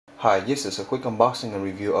Hi, this is a quick unboxing and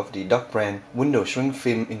review of the Duck brand window shrink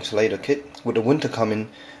film insulator kit. With the winter coming,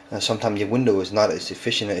 sometimes your window is not as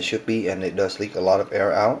efficient as it should be, and it does leak a lot of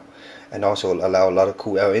air out and also allow a lot of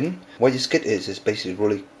cool air in. What this kit is basically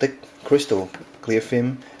really thick crystal clear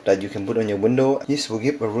film that you can put on your window. This will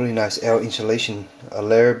give a really nice air insulation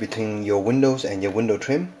layer between your windows and your window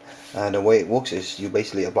trim. The way it works is you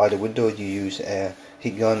basically apply the window, you use a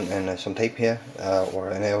heat gun and some tape here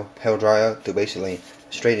or an hair dryer to basically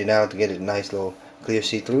straighten it out to get it nice little clear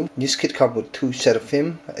see-through. This kit comes with two sets of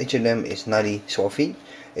film. Each of them is 90 square feet.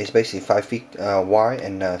 It's basically 5 feet wide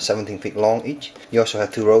and 17 feet long each. You also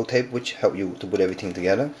have two roll tape which help you to put everything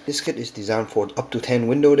together. This kit is designed for up to 10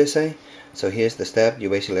 windows, they say. So here's the step. You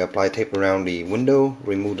basically apply tape around the window,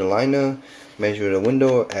 remove the liner, measure the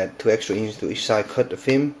window, add 2 extra inches to each side, cut the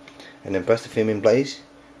film, and then press the film in place.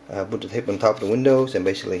 Put the tape on top of the windows and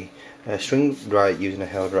basically string dry it using a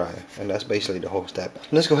hair dryer, and that's basically the whole step.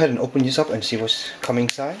 Let's go ahead and open this up and see what's coming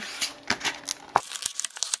inside.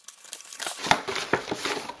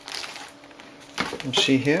 You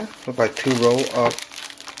see here, look like 2 rows of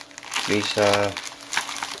these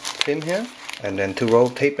film here, and then 2 roll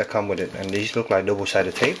tape that come with it, and these look like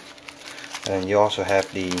double-sided tape. And you also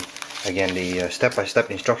have the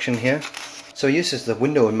step-by-step instruction here. So this is the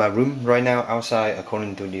window in my room right now. Outside,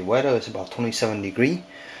 according to the weather, it's about 27 degrees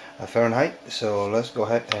Fahrenheit. So let's go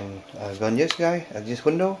ahead and gun this guy at this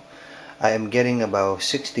window. I am getting about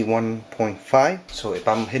 61.5. So if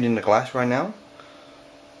I'm hitting the glass right now,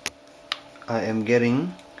 I am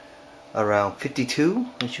getting around 52,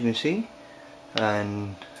 as you can see,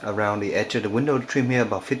 and around the edge of the window trim here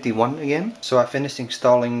about 51 again. So I finished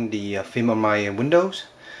installing the film on my windows.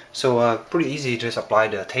 So pretty easy, just apply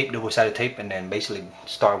the tape, double-sided tape, and then basically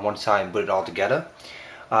start one side and put it all together.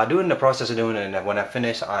 During the process of doing it, and when I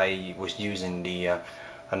finished, I was using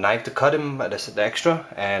a knife to cut them, the extra,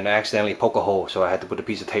 and I accidentally poke a hole, so I had to put a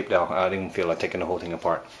piece of tape down. I didn't feel like taking the whole thing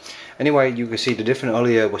apart. Anyway, you can see the difference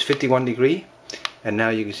earlier was 51 degrees, and now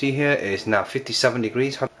you can see here it's now 57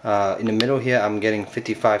 degrees. In the middle here, I'm getting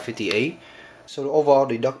 55, 58. So overall,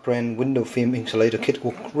 the Duck brand window film insulator kit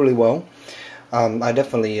worked really well. I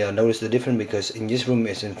definitely noticed the difference because in this room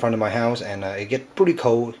is in front of my house, and it gets pretty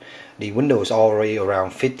cold. The window is already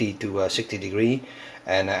around 50 to 60 degrees,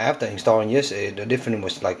 and after installing this, the difference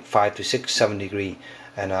was like 5 to 6, 7 degrees,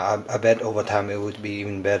 and I bet over time it would be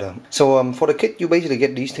even better. So for the kit, you basically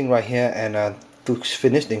get these things right here, and to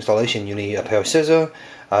finish the installation, you need a pair of scissors,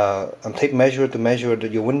 a tape measure to measure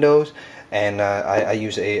your windows, and I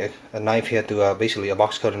use a knife here to basically a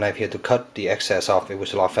box cutter knife here to cut the excess off. It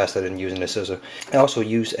was a lot faster than using the scissors. I also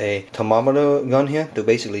use a thermometer gun here to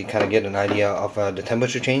basically kind of get an idea of the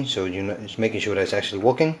temperature change, so you know, just making sure that it's actually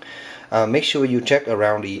working. Make sure you check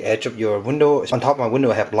around the edge of your window. On top of my window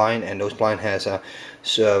I have blind, and those blind has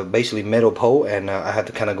basically metal pole, and I have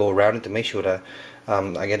to kind of go around it to make sure that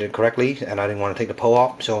I get it correctly, and I didn't want to take the pole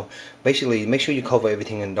off. So basically make sure you cover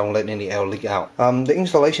everything and don't let any air leak out. The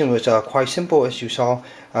installation was quite simple, as you saw.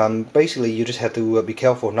 Basically you just have to be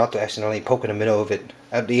careful not to accidentally poke in the middle of it.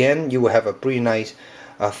 At the end you will have a pretty nice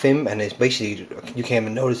film, and it's basically, you can't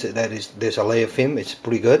even notice it, there's a layer of film. It's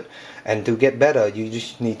pretty good. And to get better, you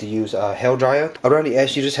just need to use a hair dryer. Around the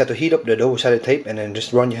edge you just have to heat up the double-sided tape and then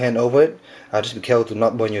just run your hand over it. Just be careful to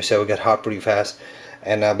not burn yourself. It get hot pretty fast.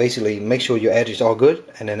 And basically make sure your edge is all good,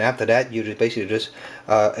 and then after that you just basically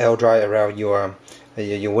air dry around your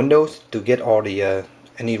windows to get all the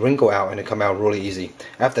any wrinkle out, and it come out really easy.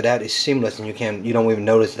 After that it's seamless, and you don't even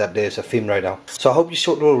notice that there's a film right now. So I hope this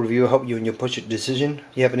short little review helped you in your purchase decision.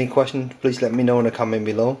 If you have any questions, please let me know in the comment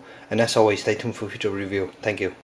below, and as always, stay tuned for future review. Thank you.